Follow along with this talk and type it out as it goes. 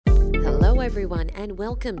everyone, and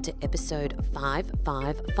welcome to episode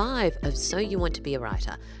 555 of So You Want to Be a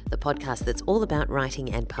Writer, the podcast that's all about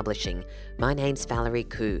writing and publishing. My name's Valerie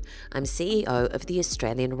Khoo. I'm CEO of the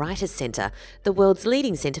Australian Writers Centre, the world's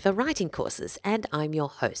leading centre for writing courses, and I'm your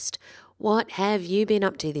host. What have you been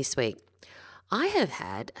up to this week? I have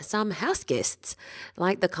had some house guests,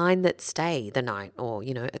 like the kind that stay the night or,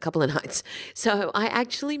 a couple of nights. So I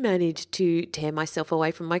actually managed to tear myself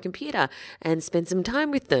away from my computer and spend some time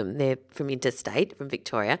with them. They're from interstate, from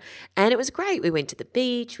Victoria, and it was great. We went to the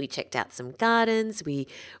beach, we checked out some gardens, we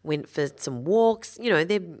went for some walks.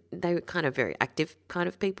 They're kind of very active kind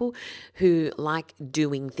of people who like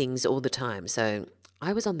doing things all the time. So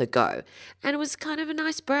I was on the go, and it was kind of a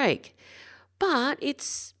nice break. But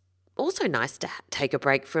it's also nice to take a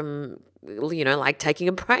break from, like taking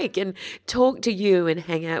a break and talk to you and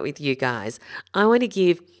hang out with you guys. I want to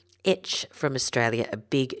give Etch from Australia a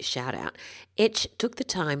big shout out. Etch took the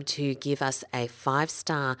time to give us a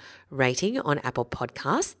 5-star rating on Apple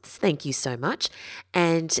Podcasts. Thank you so much.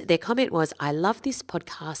 And their comment was, I love this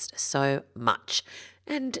podcast so much.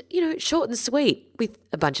 And, short and sweet with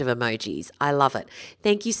a bunch of emojis. I love it.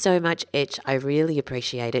 Thank you so much, Etch. I really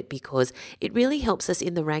appreciate it because it really helps us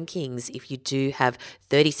in the rankings. If you do have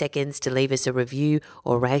 30 seconds to leave us a review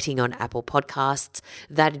or rating on Apple Podcasts,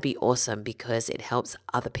 that'd be awesome because it helps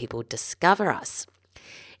other people discover us.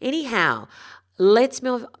 Anyhow, let's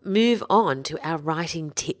move on to our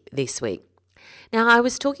writing tip this week. Now, I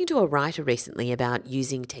was talking to a writer recently about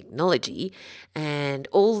using technology and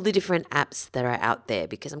all the different apps that are out there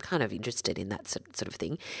because I'm kind of interested in that sort of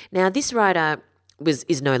thing. Now, this writer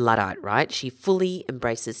is no Luddite, right? She fully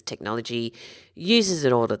embraces technology, uses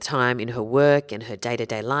it all the time in her work and her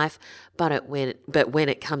day-to-day life, but when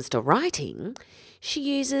it comes to writing, she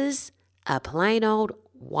uses a plain old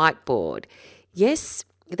whiteboard. Yes,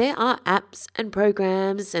 there are apps and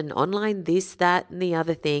programs and online this, that, and the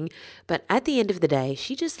other thing, but at the end of the day,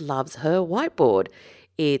 she just loves her whiteboard.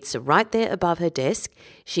 It's right there above her desk.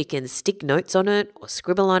 She can stick notes on it or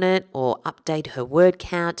scribble on it or update her word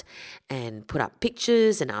count and put up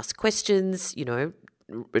pictures and ask questions,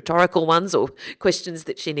 rhetorical ones or questions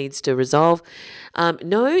that she needs to resolve.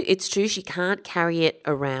 No, it's true she can't carry it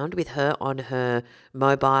around with her on her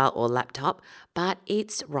mobile or laptop, but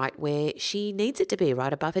it's right where she needs it to be,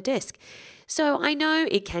 right above her desk. So I know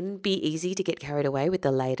it can be easy to get carried away with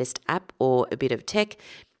the latest app or a bit of tech,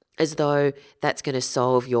 as though that's going to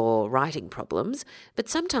solve your writing problems. But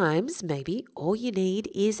sometimes maybe all you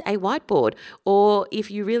need is a whiteboard. Or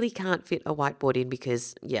if you really can't fit a whiteboard in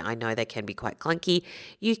because, I know they can be quite clunky,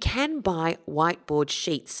 you can buy whiteboard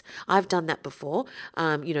sheets. I've done that before.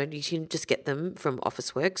 You can just get them from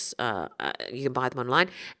Officeworks. You can buy them online.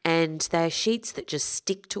 And they're sheets that just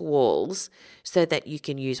stick to walls so that you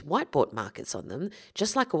can use whiteboard markers on them,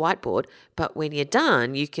 just like a whiteboard. But when you're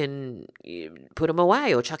done, you put them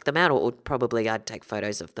away or chuck them out, or probably I'd take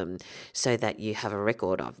photos of them so that you have a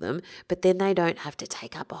record of them. But then they don't have to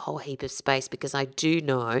take up a whole heap of space, because I do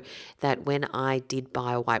know that when I did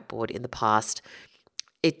buy a whiteboard in the past,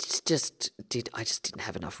 I just didn't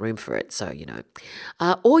have enough room for it. So,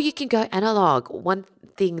 or you can go analog. One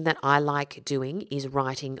thing that I like doing is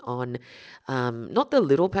writing on, not the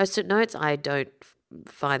little Post-it notes. I don't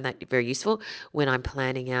find that very useful when I'm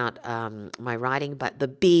planning out my writing, but the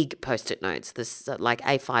big Post-it notes, this like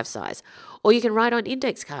A5 size. Or you can write on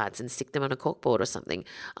index cards and stick them on a corkboard or something.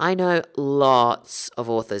 I know lots of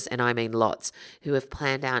authors, and I mean lots, who have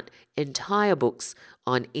planned out entire books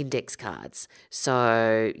on index cards.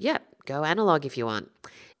 So, go analog if you want.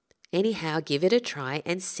 Anyhow, give it a try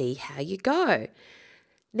and see how you go.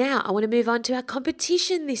 Now, I want to move on to our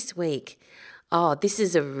competition this week. Oh, this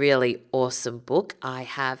is a really awesome book. I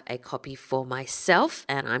have a copy for myself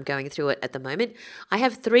and I'm going through it at the moment. I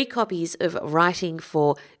have 3 copies of Writing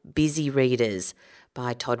for Busy Readers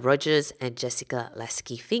by Todd Rogers and Jessica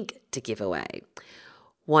Lasky-Fink to give away.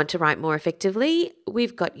 Want to write more effectively?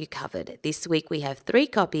 We've got you covered. This week we have 3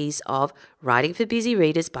 copies of Writing for Busy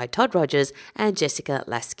Readers by Todd Rogers and Jessica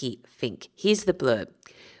Lasky-Fink. Here's the blurb.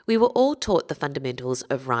 We were all taught the fundamentals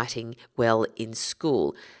of writing well in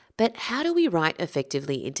school. But how do we write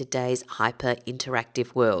effectively in today's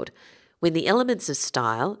hyper-interactive world? When the elements of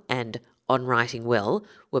style and On Writing Well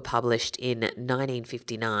were published in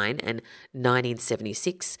 1959 and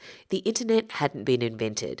 1976, the internet hadn't been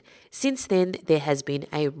invented. Since then, there has been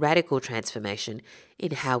a radical transformation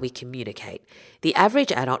in how we communicate. The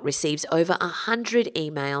average adult receives over 100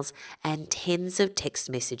 emails and tens of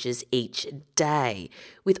text messages each day.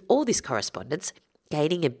 With all this correspondence,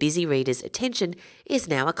 gaining a busy reader's attention is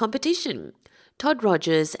now a competition. Todd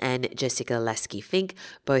Rogers and Jessica Lasky-Fink,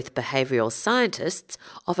 both behavioural scientists,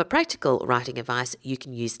 offer practical writing advice you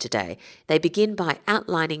can use today. They begin by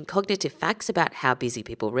outlining cognitive facts about how busy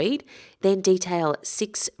people read, then detail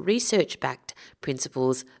 6 research-backed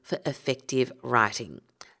principles for effective writing.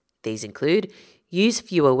 These include use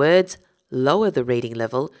fewer words, lower the reading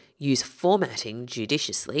level, use formatting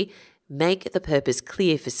judiciously, make the purpose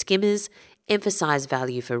clear for skimmers, emphasise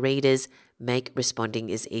value for readers, make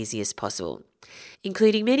responding as easy as possible.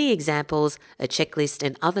 Including many examples, a checklist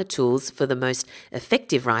and other tools for the most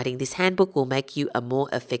effective writing, this handbook will make you a more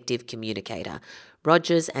effective communicator.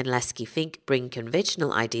 Rogers and Lasky-Fink bring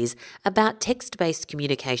conventional ideas about text-based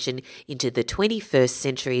communication into the 21st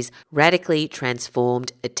century's radically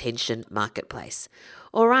transformed attention marketplace.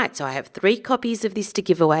 All right, so I have 3 copies of this to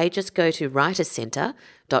give away. Just go to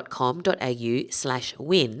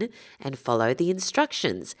writercentre.com.au/win and follow the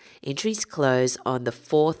instructions. Entries close on the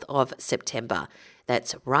 4th of September.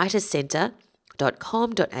 That's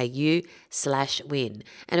writercentre.com.au/win.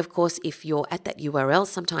 And of course, if you're at that URL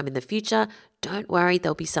sometime in the future, don't worry,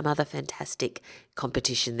 there'll be some other fantastic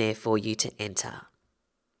competition there for you to enter.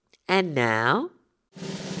 And now,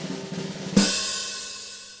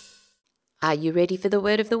 are you ready for the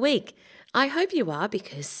word of the week? I hope you are,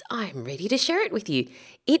 because I'm ready to share it with you.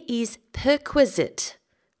 It is perquisite.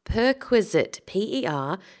 Perquisite.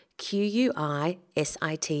 Perquisite.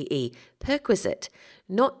 Perquisite.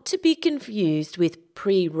 Not to be confused with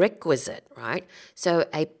prerequisite, right? So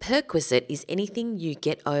a perquisite is anything you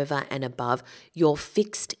get over and above your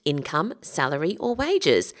fixed income, salary, or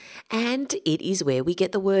wages. And it is where we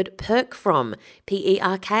get the word perk from,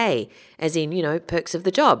 P-E-R-K, as in, perks of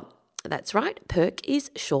the job. That's right, perk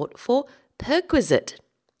is short for perquisite.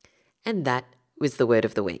 And that was the word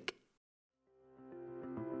of the week.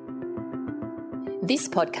 This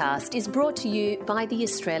podcast is brought to you by the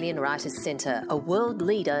Australian Writers Centre, a world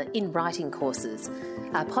leader in writing courses.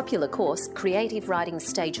 Our popular course, Creative Writing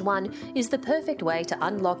Stage 1, is the perfect way to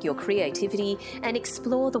unlock your creativity and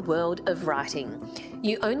explore the world of writing.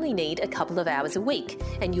 You only need a couple of hours a week,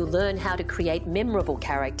 and you'll learn how to create memorable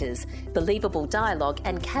characters, believable dialogue,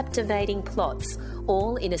 and captivating plots,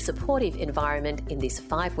 all in a supportive environment in this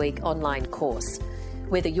 5-week online course.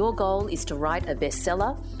 Whether your goal is to write a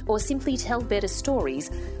bestseller or simply tell better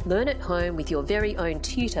stories, learn at home with your very own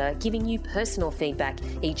tutor giving you personal feedback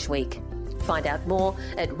each week. Find out more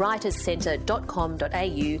at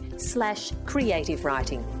writercentre.com.au/creative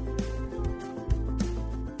writing.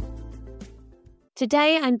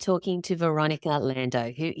 Today I'm talking to Veronica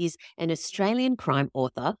Lando, who is an Australian crime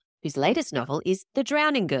author whose latest novel is The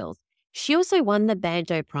Drowning Girls. She also won the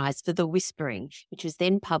Banjo Prize for The Whispering, which was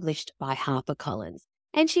then published by HarperCollins.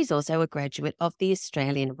 And she's also a graduate of the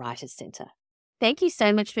Australian Writers Centre. Thank you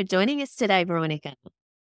so much for joining us today, Veronica.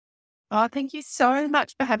 Oh, thank you so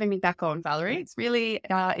much for having me back on, Valerie. It's really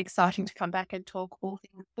exciting to come back and talk all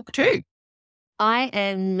things book 2. I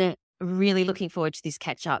am really looking forward to this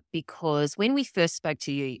catch up, because when we first spoke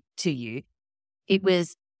to you, it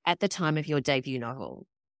was at the time of your debut novel,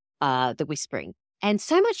 The Whispering. And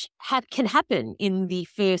so much can happen in the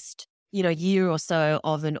first year or so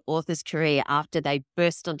of an author's career after they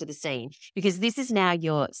burst onto the scene, because this is now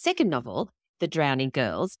your second novel, The Drowning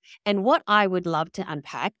Girls. And what I would love to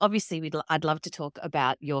unpack, obviously I'd love to talk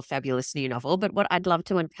about your fabulous new novel, but what I'd love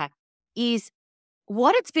to unpack is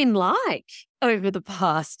what it's been like over the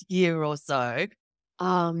past year or so,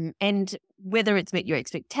 and whether it's met your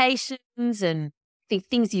expectations and the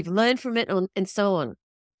things you've learned from it and so on.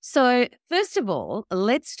 So first of all,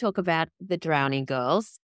 let's talk about The Drowning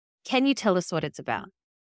Girls. Can you tell us what it's about?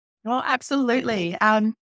 Oh, absolutely.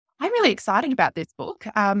 I'm really excited about this book.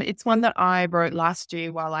 It's one that I wrote last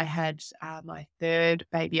year while I had my third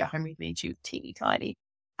baby at home with me. She was teeny tiny.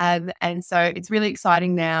 And so it's really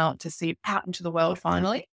exciting now to see it out into the world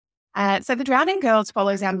finally. So The Drowning Girls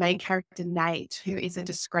follows our main character, Nate, who is a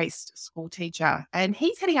disgraced school teacher. And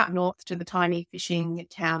he's heading up north to the tiny fishing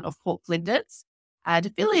town of Port Flinders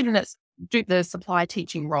to fill in and do the supply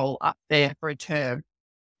teaching role up there for a term.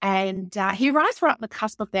 And he arrives right on the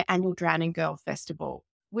cusp of their annual Drowning Girl Festival,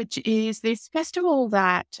 which is this festival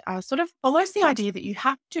that sort of follows the idea that you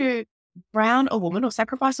have to drown a woman or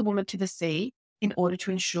sacrifice a woman to the sea in order to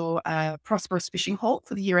ensure a prosperous fishing haul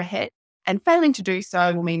for the year ahead. And failing to do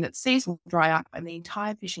so will mean that seas will dry up and the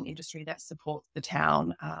entire fishing industry that supports the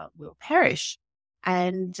town will perish.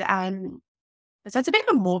 And so it's a bit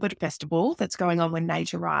of a morbid festival that's going on when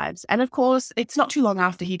Nate arrives. And of course, it's not too long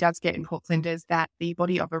after he does get in Port Flinders that the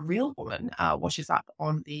body of a real woman washes up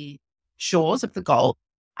on the shores of the Gulf.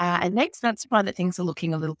 And Nate starts to find that things are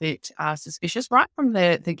looking a little bit suspicious right from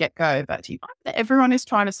the get-go. But he finds that everyone is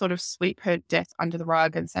trying to sort of sweep her death under the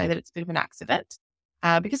rug and say that it's a bit of an accident.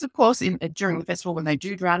 Because, of course, during the festival, when they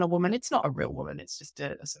do drown a woman, it's not a real woman. It's just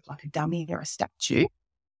a sort of like a dummy or a statue.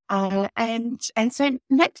 And so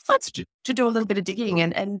Nate starts to do a little bit of digging.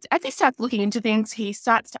 And as he starts looking into things, he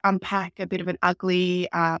starts to unpack a bit of an ugly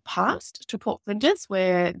past to Port Flinders,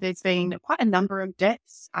 where there's been quite a number of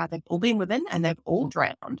deaths. They've all been women and they've all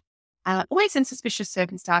drowned, always in suspicious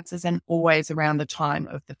circumstances and always around the time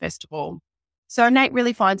of the festival. So Nate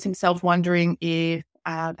really finds himself wondering if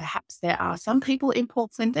perhaps there are some people in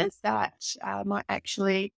Port Flinders that might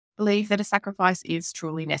actually believe that a sacrifice is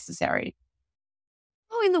truly necessary.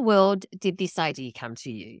 How in the world did this idea come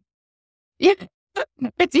to you? Yeah,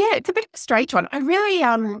 it's a bit of a strange one.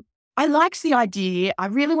 I liked the idea. I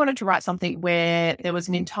really wanted to write something where there was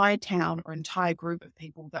an entire town or entire group of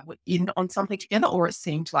people that were in on something together, or it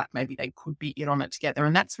seemed like maybe they could be in on it together.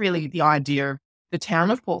 And that's really the idea of the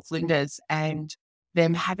town of Port Flinders and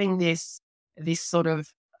them having this sort of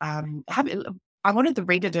I wanted the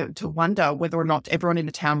reader to wonder whether or not everyone in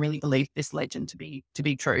the town really believed this legend to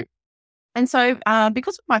be true. And so,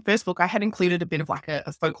 because of my first book, I had included a bit of like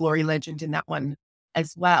a folklore legend in that one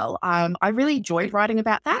as well. I really enjoyed writing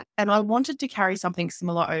about that, and I wanted to carry something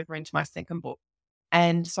similar over into my second book.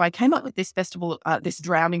 And so I came up with this festival, this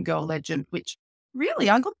drowning girl legend, which really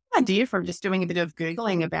I got the idea from just doing a bit of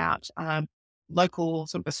Googling about local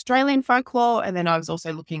sort of Australian folklore. And then I was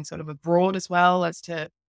also looking sort of abroad as well as to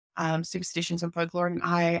superstitions and folklore. And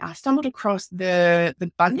I stumbled across the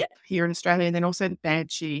bunyip here in Australia, and then also the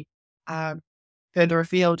banshee further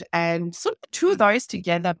afield. And sort of the two of those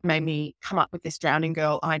together made me come up with this drowning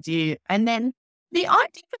girl idea. And then the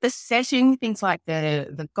idea for the setting, things like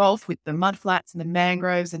the Gulf with the mudflats and the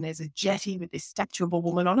mangroves, and there's a jetty with this statue of a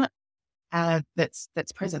woman on it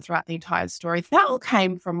that's present throughout the entire story. That all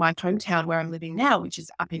came from my hometown where I'm living now, which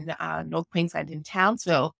is up in North Queensland in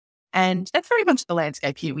Townsville. And that's very much the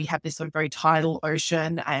landscape here. We have this sort of very tidal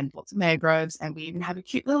ocean and lots of mangroves, and we even have a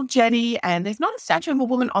cute little jetty. And there's not a statue of a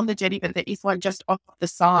woman on the jetty, but there is one just off the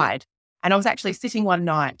side. And I was actually sitting one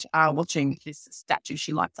night watching this statue.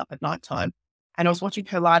 She lights up at nighttime. And I was watching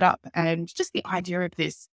her light up, and just the idea of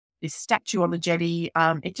this statue on the jetty,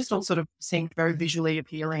 it just all sort of seemed very visually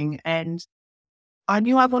appealing. And I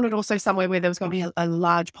knew I wanted also somewhere where there was going to be a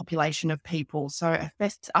large population of people. So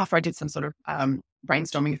after I did some sort of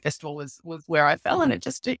brainstorming, a festival was where I fell, and it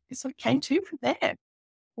sort of came to from there.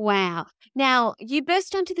 Wow. Now, you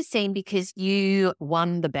burst onto the scene because you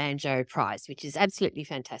won the Banjo Prize, which is absolutely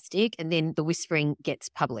fantastic. And then The Whispering gets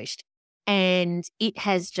published. And it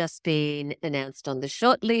has just been announced on the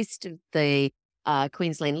shortlist of the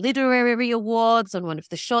Queensland Literary Awards, on one of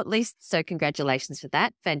the shortlists. So congratulations for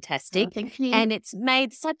that. Fantastic. Oh, thank you. And it's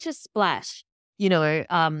made such a splash,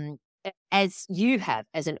 as you have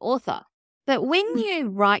as an author. But when you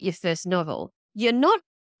write your first novel, you're not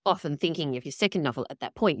often thinking of your second novel at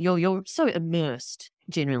that point. You're so immersed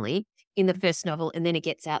generally in the first novel, and then it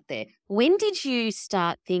gets out there. When did you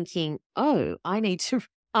start thinking, oh, I need to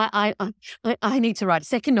write a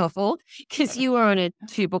second novel? Because you were on a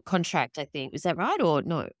 2-book contract, I think. Was that right? Or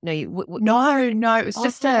no? No, No. It was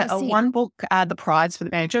just a one book. The prize for the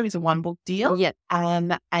Banjo is a 1-book deal. Yeah.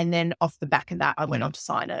 And then off the back of that, I went on to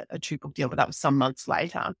sign a 2-book deal, but that was some months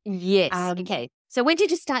later. Yes. Okay. So when did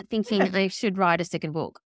you start thinking I should write a second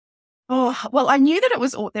book? Oh, well, I knew that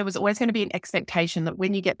there was always going to be an expectation that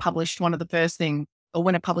when you get published, one of the first things, or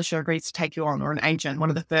when a publisher agrees to take you on, or an agent, one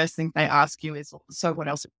of the first things they ask you is, so what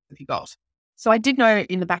else have you got? So I did know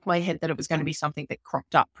in the back of my head that it was going to be something that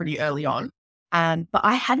cropped up pretty early on. But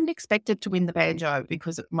I hadn't expected to win the Banjo,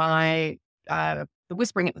 because the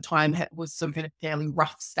Whispering at the time was sort of in a fairly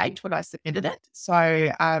rough state when I submitted it.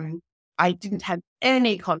 So I didn't have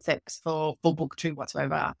any concepts for book 2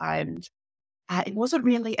 whatsoever. And it wasn't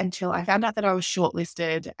really until I found out that I was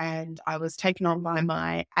shortlisted and I was taken on by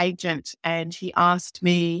my agent, and he asked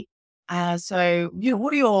me, so,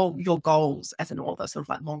 what are your goals as an author, sort of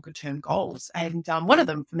like longer term goals? And one of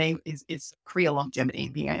them for me is career longevity,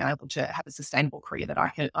 being able to have a sustainable career that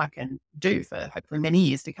I can do for hopefully many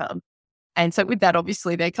years to come. And so with that,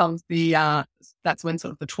 obviously there comes that's when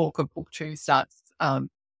sort of the talk of book 2 starts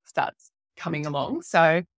coming along.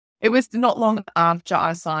 So it was not long after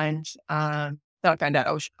I signed that I found out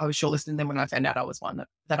I was shortlisted. And then when I found out I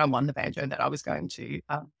won the Banjo, that I was going to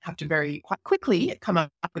have to very quite quickly come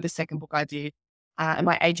up with a second book idea. And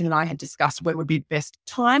my agent and I had discussed when would be the best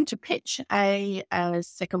time to pitch a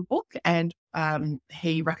second book. And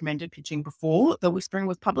he recommended pitching before The Whispering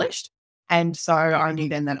was published. And so I knew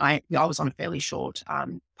then that I was on a fairly short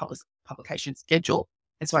publication schedule.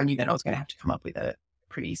 And so I knew that I was going to have to come up with a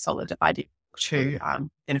pretty solid idea to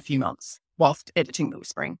in a few months whilst editing The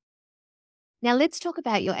Whispering. Now, let's talk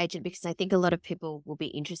about your agent, because I think a lot of people will be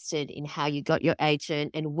interested in how you got your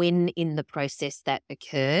agent and when in the process that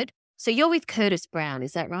occurred. So you're with Curtis Brown,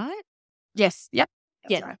 is that right? Yes. Yep.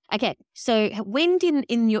 That's Yeah. right. Okay. So when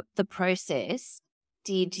the process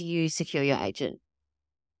did you secure your agent?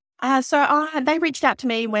 They reached out to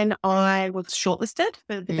me when I was shortlisted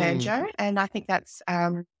for the banjo, and I think that's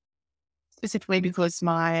specifically because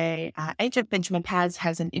my agent, Benjamin Paz,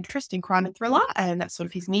 has an interest in crime and thriller, and that's sort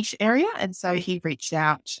of his niche area. And so he reached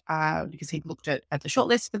out because he looked at the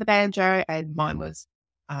shortlist for the banjo, and mine was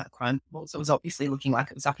crime. Well, so it was obviously looking like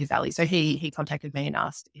it was up his alley. So he contacted me and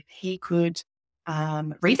asked if he could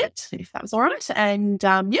read it, if that was all right. And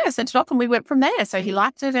sent it off, and we went from there. So he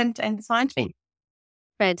liked it and signed me.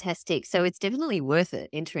 Fantastic. So it's definitely worth it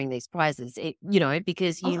entering these prizes,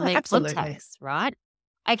 because you make Absolutely. contacts, right?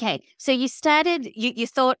 Okay. So you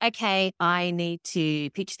thought, okay, I need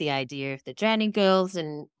to pitch the idea of the Drowning Girls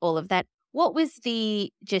and all of that. What was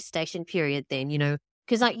the gestation period then,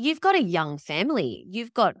 because you've got a young family.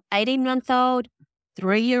 You've got 18-month-old,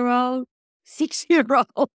 3-year-old,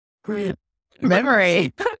 6-year-old.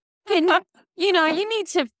 Memory. And, you need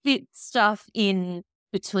to fit stuff in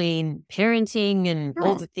between parenting and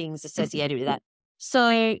all the things associated with that.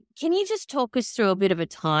 So can you just talk us through a bit of a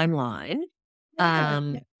timeline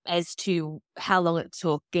as to how long it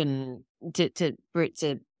took and for it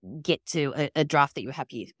to get to a draft that you were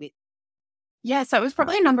happy with? Yeah, so it was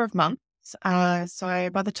probably a number of months. So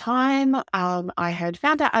by the time I had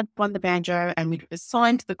found out I'd won the banjo and we'd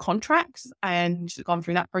signed the contracts and gone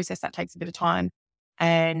through that process, that takes a bit of time,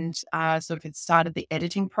 and sort of had started the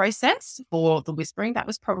editing process for The Whispering. That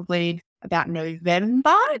was probably about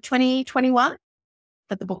November 2021,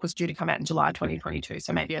 but the book was due to come out in July 2022,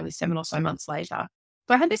 so maybe only 7 or so months later.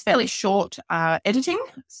 So I had this fairly short editing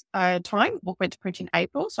time. The book went to print in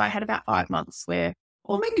April, so I had about 5 months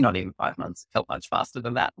or maybe not even 5 months, it felt much faster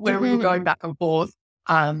than that, where we were going back and forth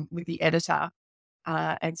with the editor.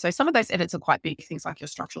 And so some of those edits are quite big, things like your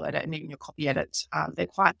structural edit and even your copy edit. They're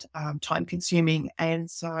quite time consuming. And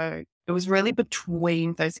so it was really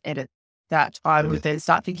between those edits that I would then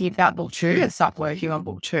start thinking about book 2 and start working on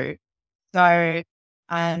book 2. So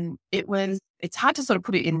it's hard to sort of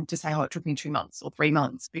put it in to say, oh, it took me 2 months or 3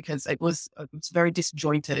 months, because it was very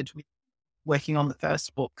disjointed with working on the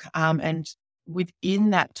first book. And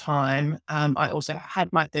within that time, I also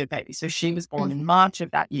had my third baby. So she was born in March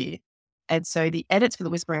of that year. And so the edits for The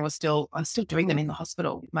Whispering I'm still doing them in the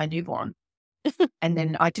hospital with my newborn. And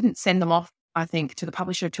then I didn't send them off, I think, to the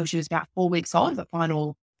publisher until she was about 4 weeks old. The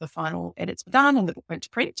final edits were done and the book went to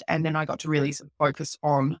print. And then I got to really sort of focus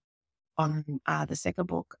on the second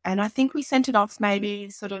book. And I think we sent it off maybe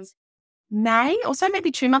sort of May or so,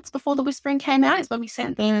 maybe 2 months before The Whispering came out is when we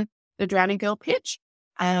sent the Drowning Girl pitch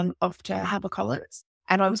off to HarperCollins.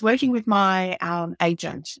 And I was working with my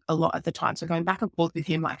agent a lot at the time. So going back and forth with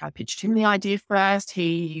him, like I pitched him the idea first.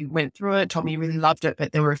 He went through it, told me he really loved it,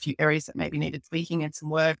 but there were a few areas that maybe needed tweaking and some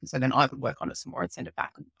work. And so then I would work on it some more and send it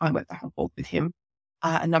back. And I went back and forth with him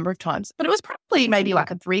a number of times. But it was probably maybe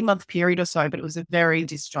like a 3-month period or so, but it was a very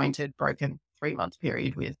disjointed, broken 3-month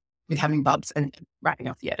period with having bubs and wrapping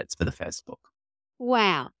up the edits for the first book.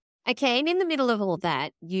 Wow. Okay, and in the middle of all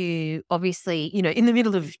that, you obviously, in the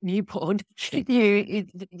middle of newborn,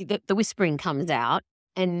 the Whispering comes out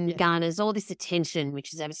and garners all this attention,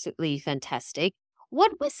 which is absolutely fantastic.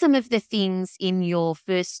 What were some of the things in your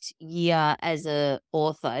first year as a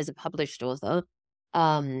published author,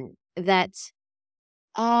 that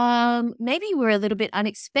maybe were a little bit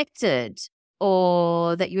unexpected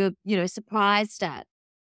or that you were, surprised at?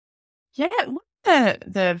 Yeah,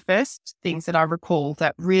 the first things that I recall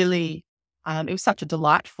that really, it was such a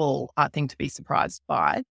delightful thing to be surprised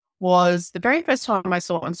by, was the very first time I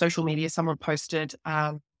saw on social media someone posted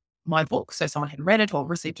my book. So someone had read it or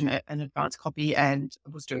received an advance copy and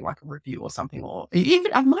was doing like a review or something, or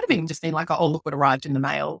even I might have even just been like, oh, look what arrived in the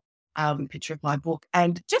mail, a picture of my book.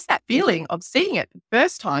 And just that feeling of seeing it the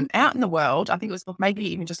first time out in the world, I think it was maybe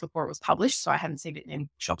even just before it was published, so I hadn't seen it in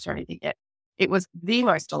shops or anything yet. It was the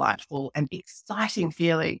most delightful and exciting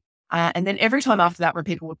feeling. And then every time after that, when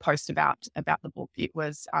people would post about the book, it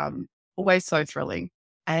was always so thrilling.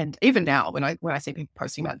 And even now, when I see people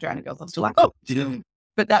posting about Drowning Girls, I'm still like, oh.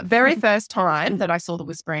 But that very first time that I saw The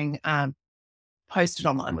Whispering posted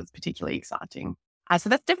online was particularly exciting. So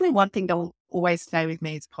that's definitely one thing that will always stay with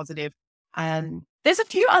me as positive. There's a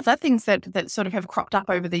few other things that sort of have cropped up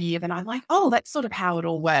over the year that I'm like, oh, that's sort of how it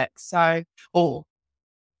all works. So, or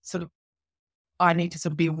sort of, I need to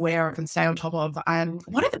sort of be aware of and stay on top of.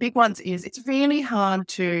 One of the big ones is it's really hard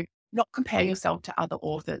to not compare yourself to other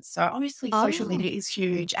authors. So obviously social media is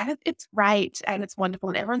huge and it's great and it's wonderful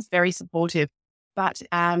and everyone's very supportive. But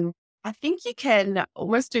I think you can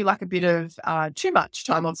almost do like a bit of too much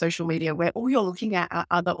time on social media where all you're looking at are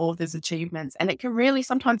other authors' achievements. And it can really,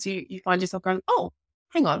 sometimes you find yourself going, oh,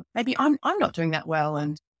 hang on, maybe I'm not doing that well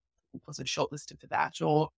and wasn't shortlisted for that,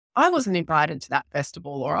 or I wasn't invited to that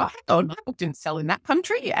festival, or hang on, my book didn't sell in that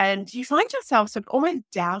country. And you find yourself sort of almost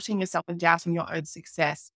doubting yourself and doubting your own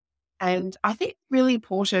success. And I think it's really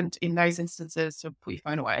important in those instances to put your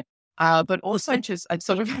phone away, but also just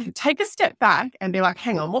sort of take a step back and be like,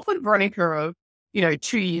 hang on, what would Veronica of,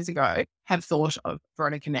 2 years ago have thought of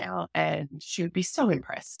Veronica now? And she would be so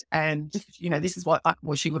impressed. And, this is what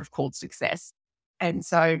she would have called success. And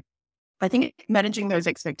so I think managing those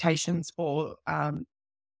expectations for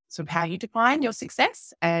sort of how you define your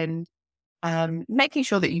success and making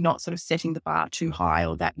sure that you're not sort of setting the bar too high,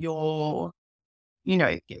 or that you're,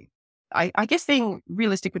 I guess being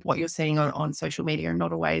realistic with what you're seeing on social media and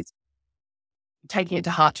not always taking it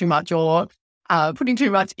to heart too much or putting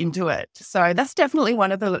too much into it. So that's definitely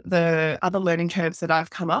one of the other learning curves that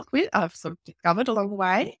I've come up with, I've sort of discovered along the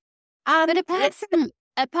way. But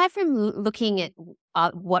apart from looking at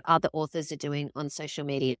what other authors are doing on social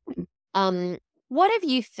media, what have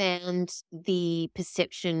you found the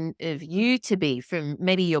perception of you to be from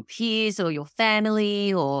maybe your peers or your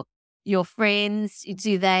family or your friends?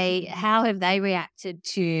 How have they reacted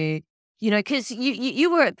to, because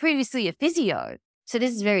you were previously a physio, so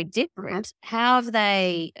this is very different. How have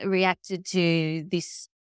they reacted to this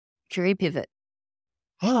career pivot?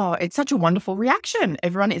 Oh, it's such a wonderful reaction.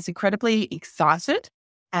 Everyone is incredibly excited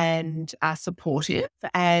and supportive.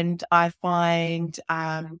 And I find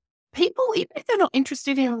people, even if they're not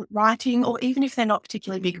interested in writing or even if they're not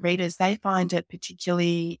particularly big readers, they find it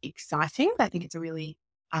particularly exciting. They think it's a really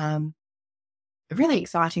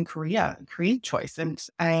exciting career choice.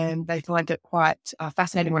 And they find it quite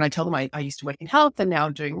fascinating when I tell them I used to work in health and now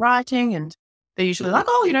I'm doing writing. And they're usually like,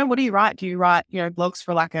 oh, what do you write? Do you write, blogs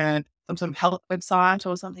for like some sort of health website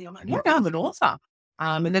or something? I'm like, yeah, I'm an author.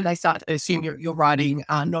 And then they start to assume you're writing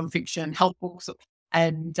nonfiction health books.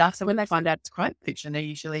 And so when they find out it's crime fiction, they're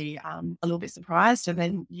usually a little bit surprised. And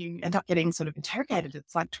then you end up getting sort of interrogated.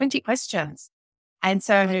 It's like 20 questions. And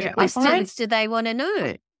so what questions do they want to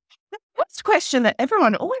know? The first question that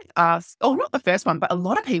everyone always asks, or not the first one, but a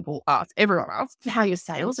lot of people ask, everyone asks, how your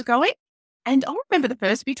sales are going. And I remember the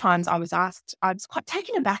first few times I was asked, I was quite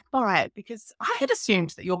taken aback by it because I had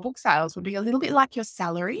assumed that your book sales would be a little bit like your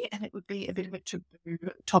salary and it would be a bit of a taboo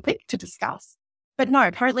topic to discuss. But no,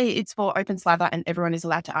 apparently it's for open slather and everyone is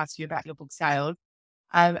allowed to ask you about your book sales.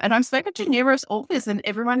 And I've spoken to numerous authors and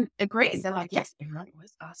everyone agrees. They're like, yes, everyone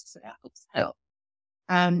always asks about book sales.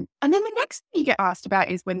 And then the next thing you get asked about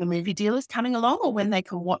is when the movie deal is coming along or when they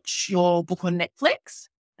can watch your book on Netflix.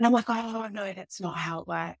 And I'm like, oh, no, that's not how it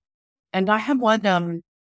works. And I had one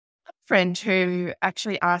friend who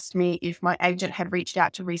actually asked me if my agent had reached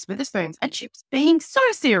out to Reese Witherspoon's, and she was being so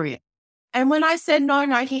serious. And when I said, no,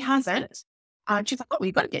 he hasn't, she's like, oh, well,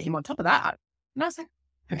 you've got to get him on top of that. And I was like,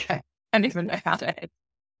 okay, I don't even know how to head.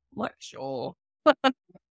 I'm like, sure.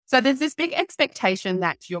 So there's this big expectation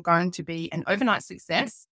that you're going to be an overnight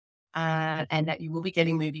success and that you will be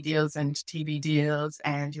getting movie deals and TV deals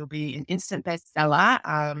and you'll be an instant bestseller.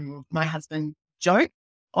 My husband jokes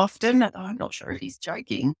often, I'm not sure if he's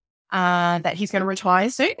joking, that he's going to retire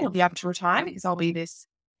soon. He'll be able to retire because I'll be this,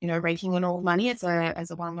 raking on all money as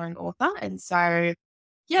a one-lone author. And so,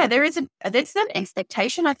 yeah, there's an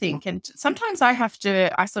expectation, I think. And sometimes I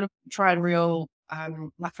sort of try and reel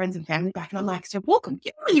like friends and family back and I'm like, so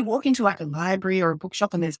you walk into like a library or a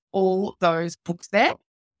bookshop and there's all those books there.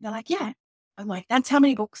 They're like, yeah. I'm like, that's how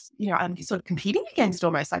many books, I'm sort of competing against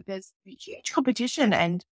almost. Like there's huge competition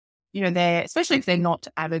and, they're, especially if they're not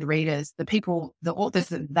avid readers, the authors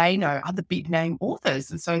that they know are the big name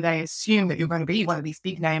authors. And so they assume that you're going to be one of these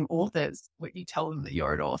big name authors when you tell them that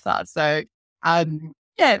you're an author. So,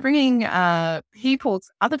 bringing other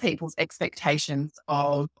people's expectations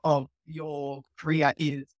of your career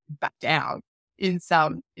is back down is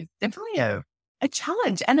definitely a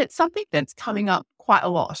challenge, and it's something that's coming up quite a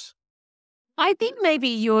lot. I think maybe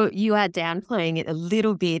you are downplaying it a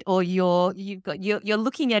little bit, or you're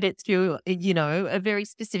looking at it through a very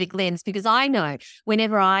specific lens. Because I know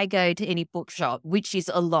whenever I go to any bookshop, which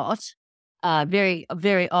is a lot, very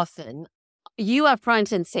very often, you are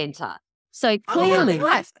front and center. So clearly,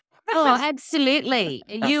 oh, absolutely,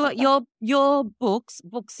 your books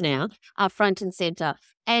now are front and center,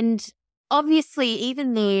 and obviously,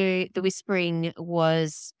 even though the whispering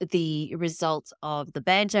was the result of the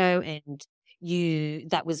banjo and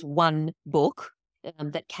that was one book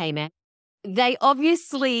that came out, they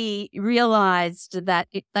obviously realized that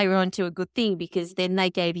they were onto a good thing, because then they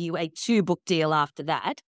gave you a 2-book deal after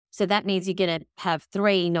that. So that means you're going to have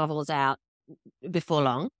 3 novels out before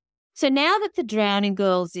long. So now that The Drowning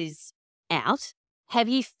Girls is out, have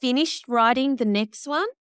you finished writing the next one?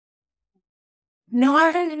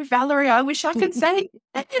 No, Valerie, I wish I could say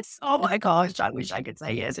yes. Oh my gosh, I wish I could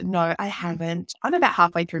say yes. No, I haven't. I'm about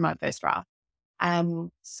halfway through my first draft.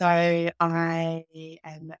 So I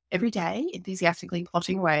am every day enthusiastically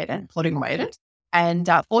plotting away at it. And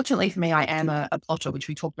fortunately for me, I am a plotter, which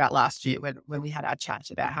we talked about last year when we had our chat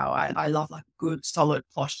about how I love like a good, solid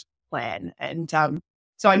plot plan. And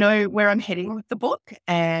so I know where I'm heading with the book.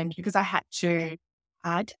 And because I didn't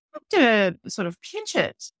have to sort of pitch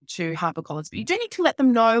it to HarperCollins, but you do need to let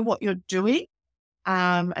them know what you're doing.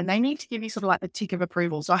 And they need to give you sort of like the tick of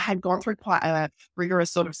approval. So I had gone through quite a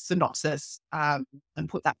rigorous sort of synopsis and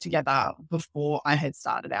put that together before I had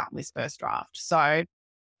started out in this first draft. So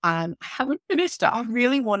I haven't finished it. I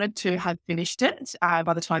really wanted to have finished it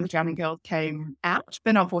by the time The Drowning Girl came out,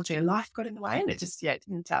 but unfortunately life got in the way and it just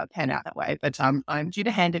didn't pan out that way. But I'm due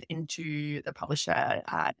to hand it into the publisher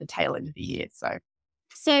at the tail end of the year.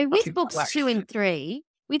 So with books 2 and 3,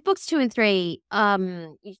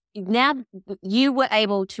 now you were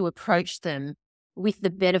able to approach them with the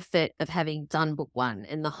benefit of having done book 1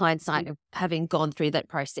 and the hindsight of having gone through that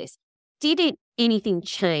process. Did anything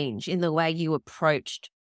change in the way you approached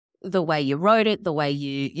the way you wrote it, the way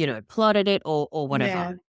you plotted it, or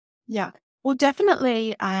whatever? Yeah. Well,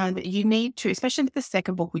 definitely you need to, especially with the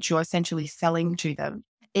second book, which you're essentially selling to them,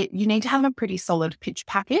 you need to have a pretty solid pitch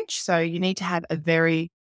package. So you need to have a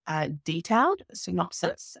very detailed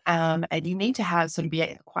synopsis, and you need to have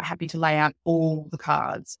be quite happy to lay out all the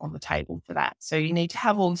cards on the table for that. So you need to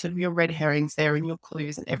have all sort of your red herrings there and your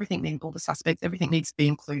clues and everything, all the suspects, everything needs to be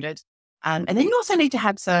included. And then you also need to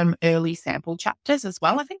have some early sample chapters as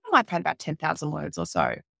well. I think I might have had about 10,000 words or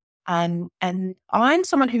so. And I'm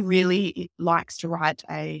someone who really likes to write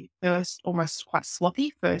a first, almost quite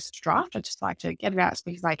sloppy first draft. I just like to get it out as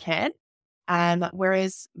quick as I can.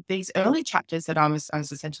 Whereas these early chapters that I was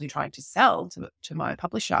essentially trying to sell to my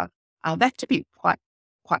publisher, they have to be quite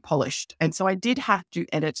polished. And so I did have to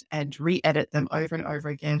edit and re-edit them over and over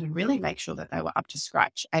again and really make sure that they were up to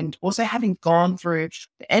scratch. And also having gone through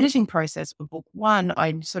the editing process for book 1,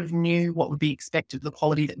 I sort of knew what would be expected, the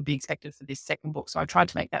quality that would be expected for this second book. So I tried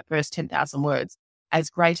to make that first 10,000 words as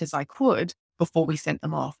great as I could before we sent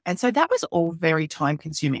them off. And so that was all very time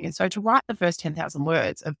consuming. And so to write the first 10,000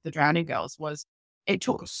 words of The Drowning Girls it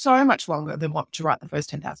took so much longer than what to write the first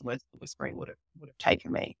 10,000 words of The Whispering would have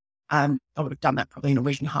taken me. I would have done that probably in a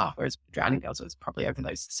week and a half, whereas Drowning Girls was probably over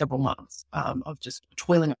those several months of just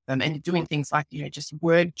toiling at them and doing things like, just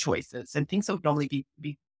word choices and things that would normally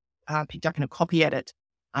be picked up in a copy edit.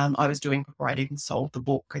 I was doing before I'd even sold the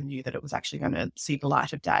book and knew that it was actually going to see the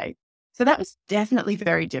light of day. So that was definitely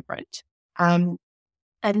very different. And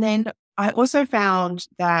then I also found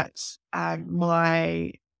that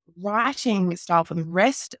my writing style for the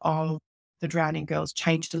rest of The Drowning Girls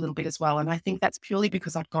changed a little bit as well. And I think that's purely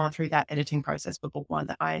because I'd gone through that editing process for book 1,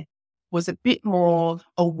 that I was a bit more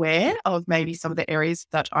aware of maybe some of the areas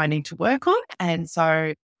that I need to work on. And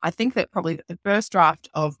so I think that probably the first draft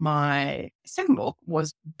of my second book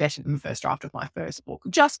was better than the first draft of my first book,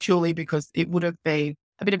 just purely because it would have been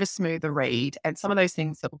a bit of a smoother read. And some of those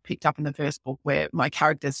things that were picked up in the first book where my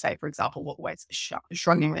characters, say, for example, were always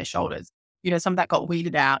shrugging their shoulders, some of that got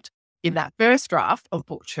weeded out in that first draft of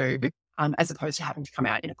book 2. As opposed to having to come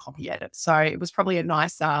out in a copy edit. So it was probably a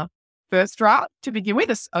nicer first draft to begin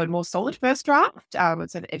with, a more solid first draft. So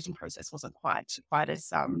the editing process wasn't quite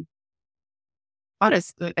as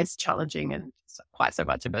challenging and quite so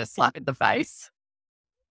much of a slap in the face.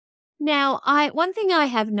 Now, one thing I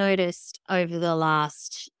have noticed over the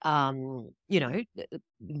last,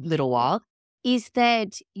 little while is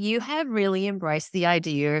that you have really embraced the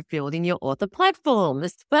idea of building your author platform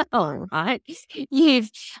as well, right?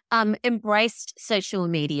 You've embraced social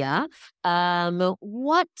media.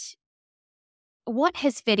 What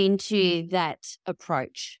has fed into that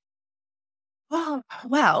approach? Well,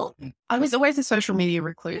 I was always a social media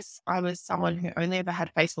recluse. I was someone who only ever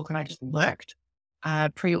had Facebook and I just lurked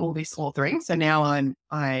pre all this authoring. So now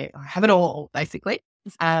I have it all, basically.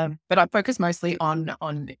 But I focus mostly on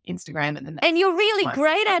Instagram, and you're really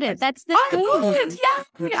great at it. That's the thing. Good. Yeah,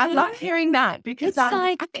 I love hearing that because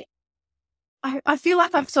I feel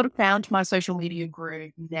like I've sort of found my social media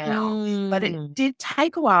groove now, but it Mm. did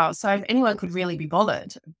take a while. So if anyone could really be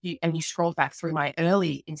bothered, and you scroll back through my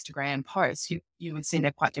early Instagram posts, you would see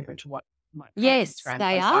they're quite different to what my current Yes, Instagram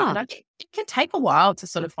they posts are. are. And it can take a while to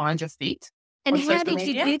sort of find your feet And on how social did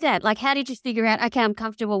you media. do that? Like, how did you figure out, okay, I'm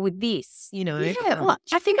comfortable with this, Yeah, well,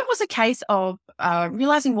 I think it was a case of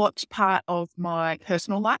realizing what part of my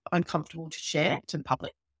personal life I'm comfortable to share to the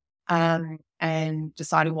public, and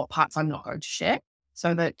deciding what parts I'm not going to share,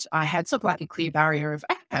 so that I had sort of like a clear barrier of,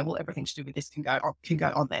 okay, well, everything to do with this can go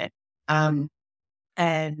on there. Um,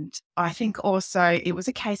 and I think also it was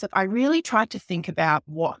a case of I really tried to think about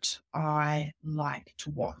what I like to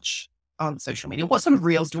watch on social media. What sort of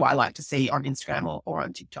reels do I like to see on Instagram or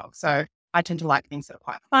on TikTok? So I tend to like things that are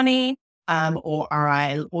quite funny, or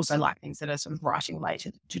I also like things that are sort of writing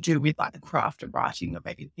related to do with like the craft of writing or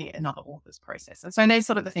maybe another author's process. And so those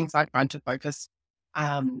sort of the things I tried to focus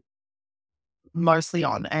um, mostly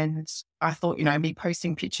on. And I thought, me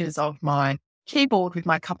posting pictures of my keyboard with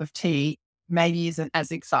my cup of tea maybe isn't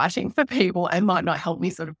as exciting for people and might not help me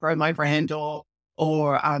sort of grow my brand or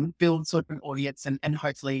build sort of an audience and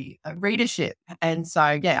hopefully a readership. And so,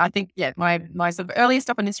 I think, my sort of earlier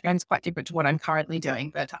stuff on Instagram is quite different to what I'm currently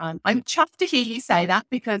doing. But I'm chuffed to hear you say that,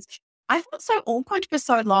 because I felt so awkward for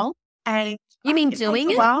so long. And You mean it takes doing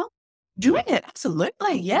a it? while. Doing it,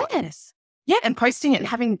 absolutely, yes. Yeah, and posting it and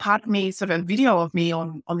having part of me sort of video of me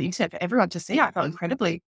on the internet for everyone to see, I felt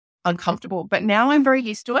incredibly uncomfortable. But now I'm very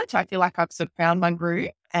used to it. I feel like I've sort of found my groove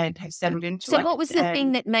and have settled into So it. what was the thing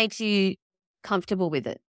And that made you comfortable with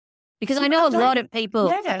it? Because I look, know I a lot don't, of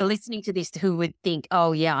people yeah. are listening to this who would think,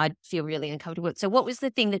 oh, yeah, I'd feel really uncomfortable with it. So what was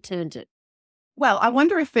the thing that turned it? Well, I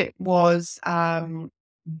wonder if it was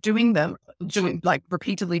doing like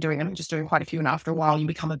repeatedly doing it, and just doing quite a few, and after a while you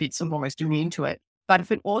become a bit sort of almost immune to it. But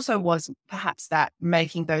if it also was perhaps that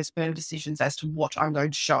making those firm decisions as to what I'm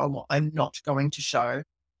going to show and what I'm not going to show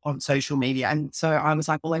on social media. And so I was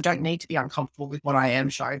like, well, I don't need to be uncomfortable with what I am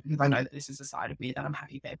showing, because I know that this is a side of me that I'm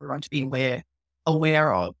happy for everyone to be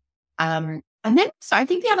aware of. And then, so I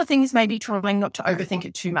think the other thing is maybe trying not to overthink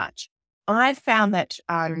it too much. I've found that,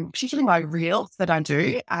 particularly my reels that I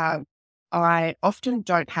do, I often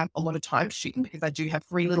don't have a lot of time to shoot them because I do have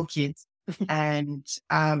 3 little kids, and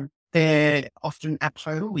they're often at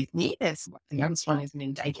home with me. The youngest one isn't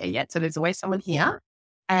in daycare yet, so there's always someone here.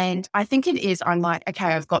 And I think it is, I'm like, okay,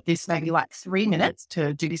 I've got this maybe like 3 minutes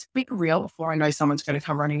to do this quick reel before I know someone's going to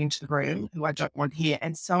come running into the room who I don't want here.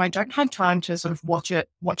 And so I don't have time to sort of watch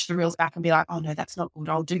the reels back and be like, oh no, that's not good.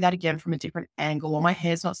 I'll do that again from a different angle, or my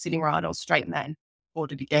hair's not sitting right. I'll straighten that and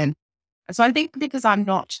record it again. And so I think because I'm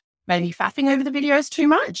not maybe faffing over the videos too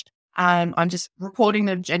much, I'm just recording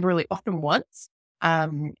them generally often once,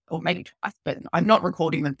 or maybe twice, but I'm not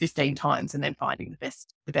recording them 15 times and then finding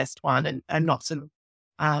the best one, and not sort of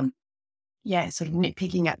sort of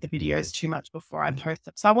nitpicking at the videos too much before I post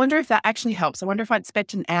them. So I wonder if that actually helps. I wonder if I'd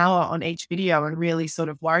spent an hour on each video and really sort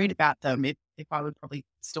of worried about them, if I would probably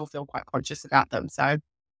still feel quite conscious about them. So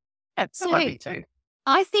yeah, that might be too.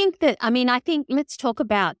 I think let's talk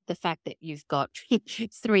about the fact that you've got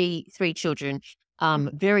three children,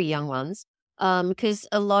 very young ones, because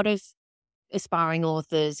a lot of aspiring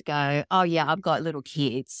authors go, oh yeah, I've got little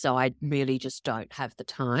kids, so I really just don't have the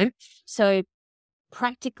time. So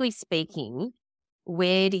practically speaking,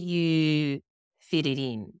 where do you fit it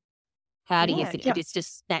in? How do you fit it? It's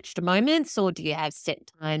just snatched moments, or do you have set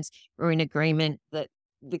times or an agreement that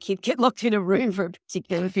the kid get locked in a room for a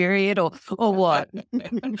particular period, or what?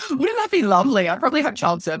 Wouldn't that be lovely? I'd probably have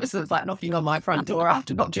child services like knocking on my front door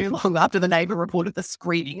after not too long after the neighbour reported the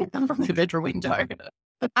screaming from the bedroom window.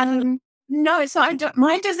 No, so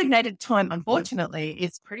my designated time, unfortunately,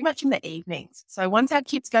 is pretty much in the evenings. So once our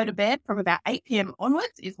kids go to bed, from about 8 p.m.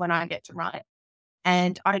 onwards is when I get to write.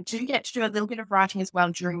 And I do get to do a little bit of writing as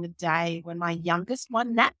well during the day when my youngest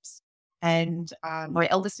one naps. And my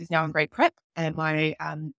eldest is now in grade prep, and my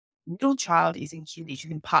middle child is in kindy.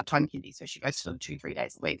 She's in part-time kindy, so she goes to 2-3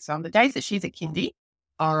 days a week. So on the days that she's at kindy,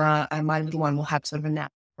 and my little one will have sort of a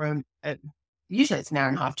nap from, usually it's an hour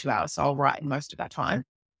and a half, 2 hours, so I'll write in most of that time.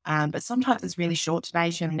 But sometimes it's really short today.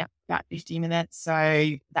 She only napped about 50 minutes. So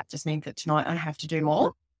that just means that tonight I have to do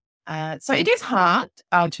more. So it is hard.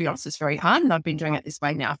 To be honest, it's very hard. And I've been doing it this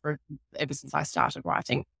way now ever since I started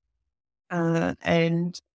writing.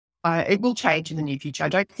 And it will change in the near future. I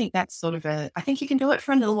don't think that's sort of I think you can do it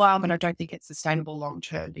for a little while, but I don't think it's sustainable long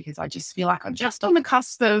term, because I just feel like I'm just on the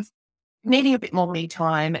cusp of needing a bit more me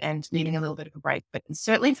time and needing a little bit of a break. But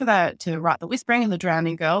certainly to write The Whispering and The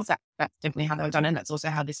Drowning Girls, that's definitely how they were done. And that's also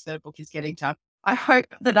how this third book is getting done. I hope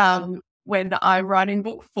that when I'm writing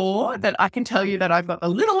book 4 that I can tell you that I've got a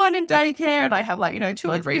little one in daycare and I have 2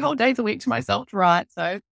 or 3 whole days a week to myself to write.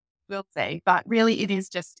 So we'll see. But really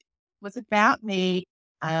was about me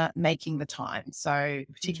making the time. So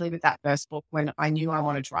particularly with that first book, when I knew I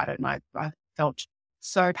wanted to write it and I felt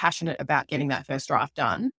so passionate about getting that first draft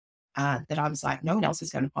done, that I was like, no one else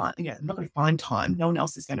is going to find, I'm not going to find time. No one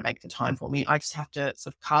else is going to make the time for me. I just have to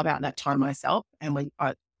sort of carve out that time myself. And when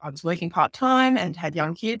I was working part-time and had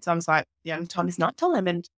young kids, I was like, the only time is nighttime.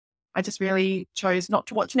 And I just really chose not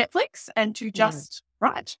to watch Netflix and to just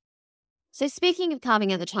write. So speaking of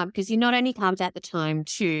carving out the time, because you not only carved out the time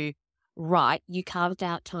to write, you carved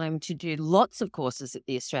out time to do lots of courses at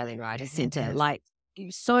the Australian Writers Centre, like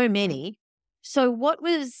so many. So what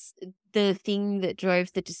was the thing that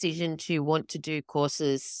drove the decision to want to do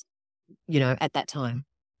courses, at that time,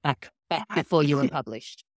 back before you were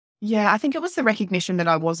published? Yeah, I think it was the recognition that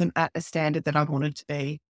I wasn't at a standard that I wanted to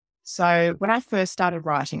be. So when I first started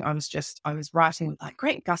writing, I was writing with like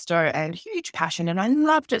great gusto and huge passion, and I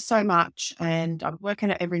loved it so much. And I was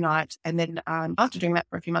working it every night. And then after doing that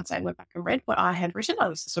for a few months, I went back and read what I had written. I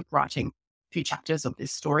was sort of writing a few chapters of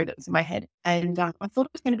this story that was in my head. And I thought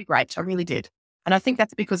it was going to be great. I really did. And I think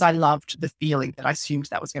that's because I loved the feeling that I assumed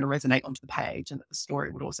that was going to resonate onto the page and that the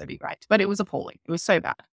story would also be great. But it was appalling. It was so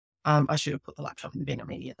bad. I should have put the laptop in the bin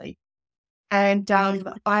immediately. And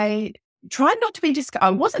I tried not to be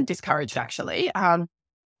I wasn't discouraged, actually.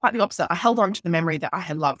 Quite the opposite. I held on to the memory that I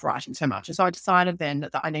had loved writing so much. And so I decided then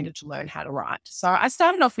that I needed to learn how to write. So I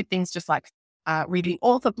started off with things just like reading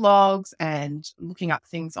author blogs and looking up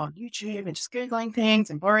things on YouTube and just Googling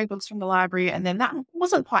things and borrowing books from the library. And then that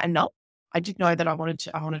wasn't quite enough. I did know that I wanted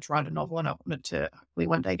to write a novel and I wanted to hopefully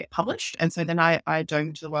one day get published. And so then I dove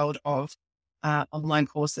into the world of online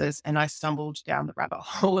courses, and I stumbled down the rabbit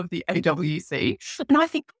hole of the AWC. And I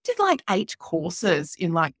think I did like 8 courses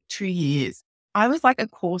in like 2 years. I was like a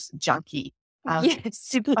course junkie.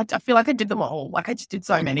 Yes. I feel like I did them all. Like I just did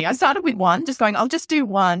so many. I started with one, just going, I'll just do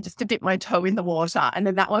one just to dip my toe in the water. And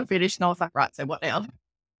then that one finished and I was like, right, so what now?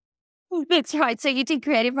 That's right. So you did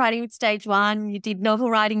creative writing with stage 1, you did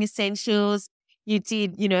novel writing essentials, you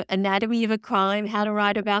did, anatomy of a crime, how to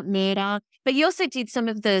write about murder, but you also did some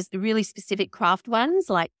of the really specific craft ones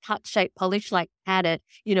like cut, shape, polish, like how to,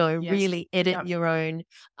 really edit your own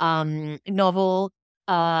novel,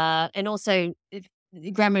 and also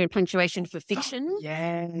grammar and punctuation for fiction.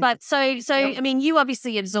 Yeah. But so I mean, you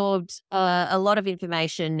obviously absorbed a lot of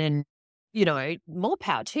information and, more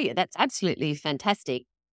power to you. That's absolutely fantastic.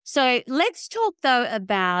 So let's talk, though,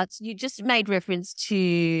 about, you just made reference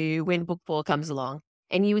to when book 4 comes along.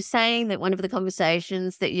 And you were saying that one of the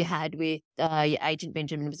conversations that you had with your agent,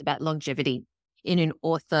 Benjamin, was about longevity in an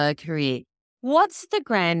author career. What's the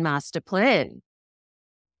grand master plan?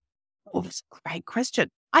 Oh, that's a great question.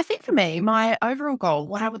 I think for me, my overall goal,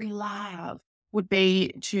 what I would love would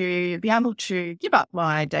be to be able to give up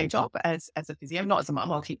my day job as a physio, not as a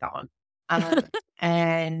mum, I'll keep that one.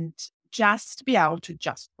 And just be able to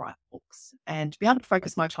just write books and be able to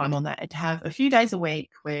focus my time on that and to have a few days a week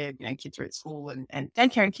where, kids are at school and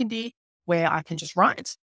daycare and kindy where I can just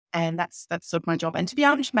write. And that's sort of my job. And to be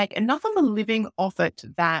able to make enough of a living off it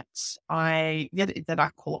that I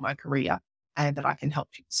call it my career and that I can help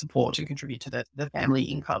support and contribute to the family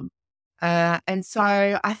income. And so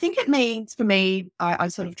I think it means for me, I'm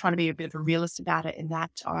sort of trying to be a bit of a realist about it in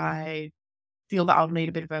that I feel that I'll need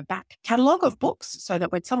a bit of a back catalogue of books so that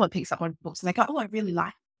when someone picks up one of the books and they go, oh, I really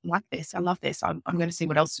like this, I love this, I'm going to see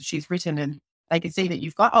what else she's written, and they can see that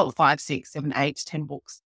you've got 5, 6, 7, 8, 10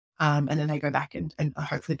 books, and then they go back and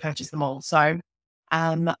hopefully purchase them all. So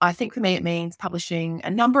I think for me it means publishing a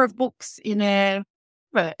number of books in a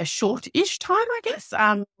short-ish time, I guess.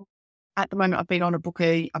 At the moment, I've been on a book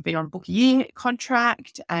a year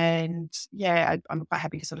contract, and I'm quite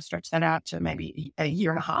happy to sort of stretch that out to maybe a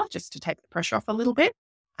year and a half just to take the pressure off a little bit.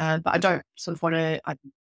 But I don't sort of want to.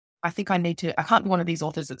 I think I need to. I can't be one of these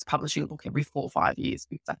authors that's publishing a book every 4 or 5 years,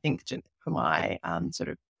 because I think for my sort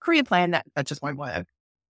of career plan that just won't work.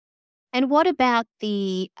 And what about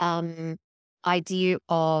the idea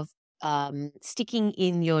of sticking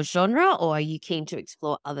in your genre, or are you keen to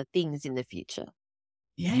explore other things in the future?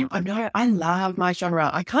 Yeah, I know. I love my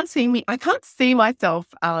genre. I can't see myself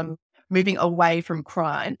moving away from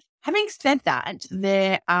crime. Having said that,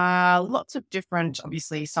 there are lots of different,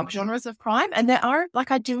 obviously, subgenres of crime, and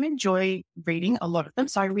I do enjoy reading a lot of them.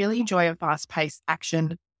 So I really enjoy a fast-paced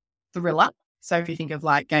action thriller. So if you think of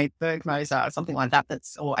like Gabe Bergmoser or something like that,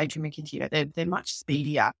 or Adrian McKinty, they're much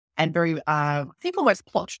speedier and very, I think, almost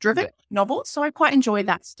plot-driven novels. So I quite enjoy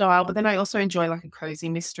that style. But then I also enjoy like a cozy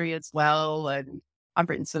mystery as well, and I've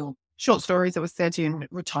written some short stories that were set in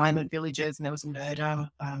retirement villages, and there was a murder,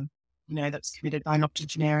 that was committed by an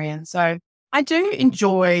octogenarian. So I do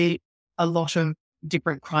enjoy a lot of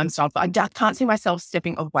different crime styles, but I can't see myself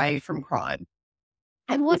stepping away from crime.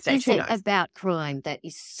 And At this what stage, is who it knows? about crime that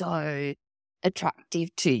is so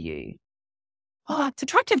attractive to you? Oh, it's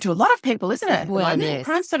attractive to a lot of people, isn't it? At the Well, moment,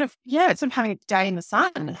 crime's yes. it's sort of having its day in the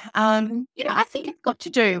sun. I think it's got to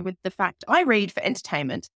do with the fact I read for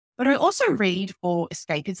entertainment, but I also read for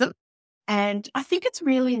escapism. And I think it's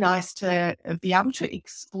really nice to be able to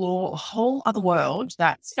explore a whole other world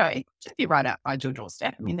that's, it could just be right outside your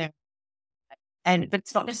doorstep. I mean, but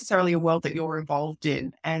it's not necessarily a world that you're involved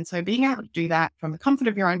in. And so being able to do that from the comfort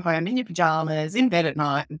of your own home, in your pajamas, in bed at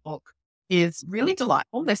night, and book is really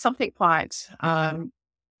delightful. There's something quite,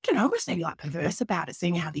 almost maybe like perverse about it,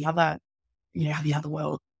 seeing how how the other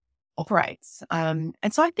world operates. And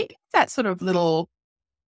so I think that sort of little,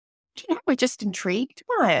 we're just intrigued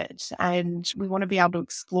by it, and we want to be able to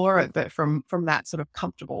explore it, but from that sort of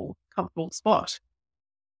comfortable spot.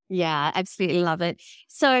 Yeah, absolutely love it.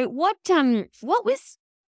 So what was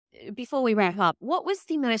before we wrap up, what was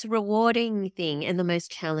the most rewarding thing and the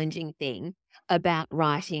most challenging thing about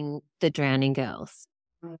writing The Drowning Girls?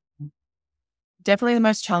 Definitely the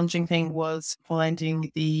most challenging thing was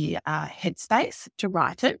finding the headspace to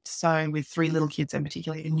write it. So with three little kids and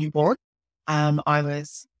particularly a newborn, I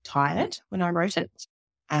was tired when I wrote it.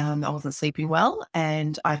 I wasn't sleeping well,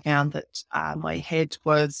 and I found that my head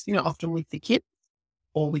was, often with the kids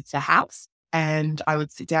or with the house, and I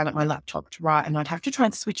would sit down at my laptop to write, and I'd have to try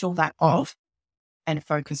and switch all that off and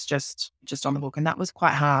focus just on the book, and that was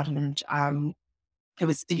quite hard. And it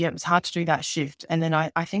was hard to do that shift. And then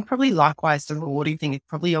I think probably likewise the rewarding thing is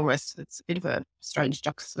probably it's a bit of a strange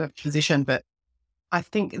juxtaposition, but I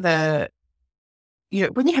think when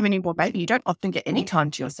you have a newborn baby, you don't often get any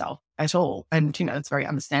time to yourself at all. And, it's very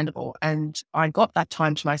understandable. And I got that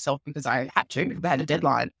time to myself because I had to. I had a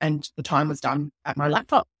deadline, and the time was done at my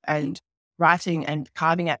laptop and writing and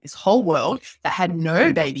carving out this whole world that had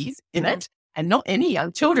no babies in it and not any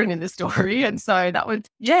young children in the story. And so that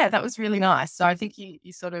was really nice. So I think you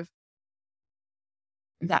sort of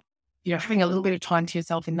that, having a little bit of time to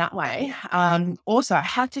yourself in that way. Also, I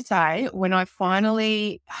have to say, when I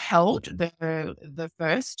finally held the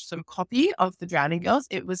first sort of copy of The Drowning Girls,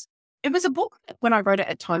 it was a book that when I wrote it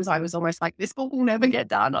at times, I was almost like, this book will never get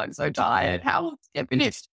done. I'm so tired. How will it get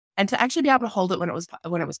finished? And to actually be able to hold it when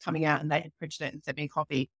it was coming out and they had printed it and sent me a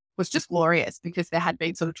copy was just glorious, because there had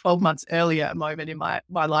been sort of 12 months earlier a moment in my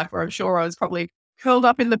life where I'm sure I was probably curled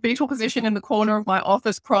up in the fetal position in the corner of my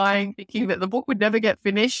office crying, thinking that the book would never get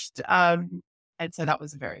finished. And so that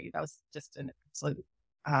was just an absolute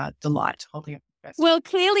delight holding it. Well,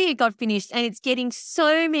 clearly it got finished and it's getting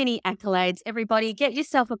so many accolades. Everybody, get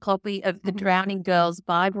yourself a copy of The Drowning Girls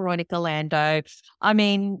by Veronica Lando. I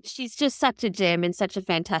mean, she's just such a gem and such a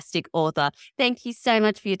fantastic author. Thank you so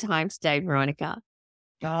much for your time today, Veronica.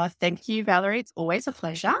 Thank you, Valerie. It's always a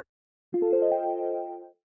pleasure.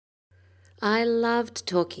 I loved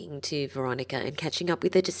talking to Veronica and catching up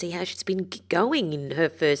with her to see how she's been going in her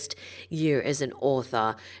first year as an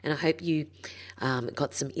author. And I hope you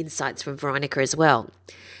got some insights from Veronica as well.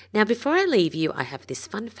 Now, before I leave you, I have this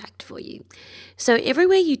fun fact for you. So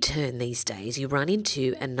everywhere you turn these days, you run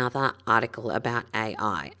into another article about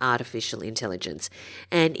AI, artificial intelligence.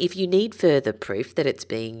 And if you need further proof that it's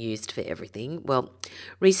being used for everything, well,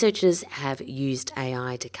 researchers have used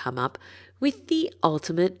AI to come up with the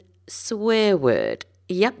ultimate swear word.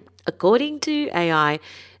 Yep, according to AI,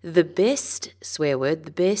 the best swear word,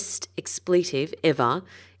 the best expletive ever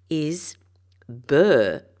is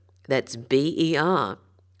burr. That's B-E-R.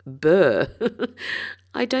 Burr.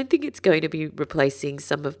 I don't think it's going to be replacing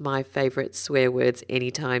some of my favourite swear words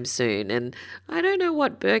anytime soon. And I don't know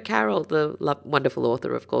what Burr Carroll, the wonderful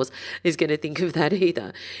author, of course, is going to think of that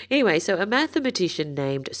either. Anyway, so a mathematician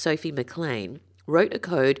named Sophie McLean wrote a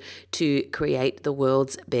code to create the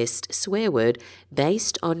world's best swear word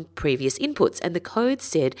based on previous inputs. And the code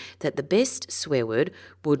said that the best swear word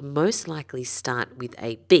would most likely start with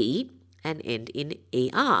a B and end in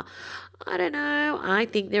ER. I don't know. I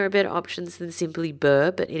think there are better options than simply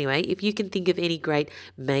burr. But anyway, if you can think of any great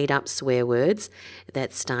made-up swear words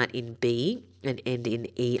that start in B and end in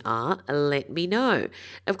ER, let me know.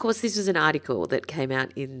 Of course, this was an article that came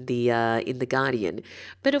out in the Guardian.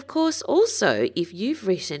 But of course, also, if you've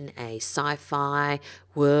written a sci-fi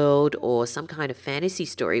world or some kind of fantasy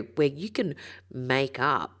story where you can make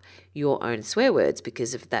up your own swear words,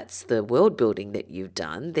 because if that's the world building that you've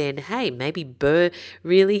done, then hey, maybe burr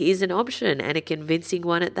really is an option, and a convincing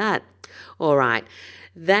one at that. All right.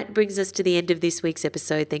 That brings us to the end of this week's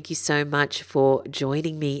episode. Thank you so much for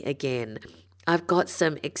joining me again. I've got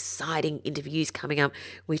some exciting interviews coming up,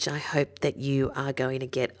 which I hope that you are going to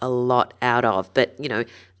get a lot out of. But,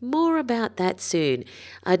 more about that soon.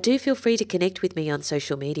 Do feel free to connect with me on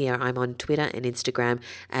social media. I'm on Twitter and Instagram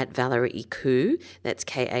at Valerie Khoo. That's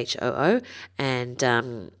Khoo.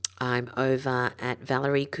 And I'm over at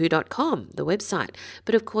valeriekoo.com, the website.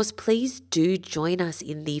 But of course, please do join us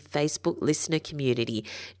in the Facebook listener community.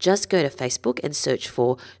 Just go to Facebook and search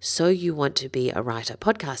for So You Want to Be a Writer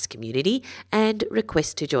podcast community and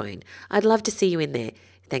request to join. I'd love to see you in there.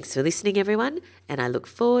 Thanks for listening, everyone, and I look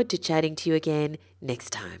forward to chatting to you again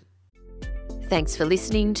next time. Thanks for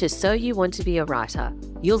listening to So You Want to Be a Writer.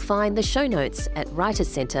 You'll find the show notes at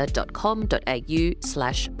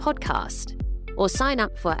writercentre.com.au/podcast. Or sign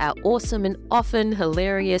up for our awesome and often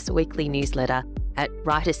hilarious weekly newsletter at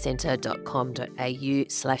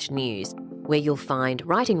writercentre.com.au/news, where you'll find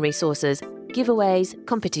writing resources, giveaways,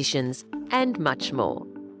 competitions, and much more.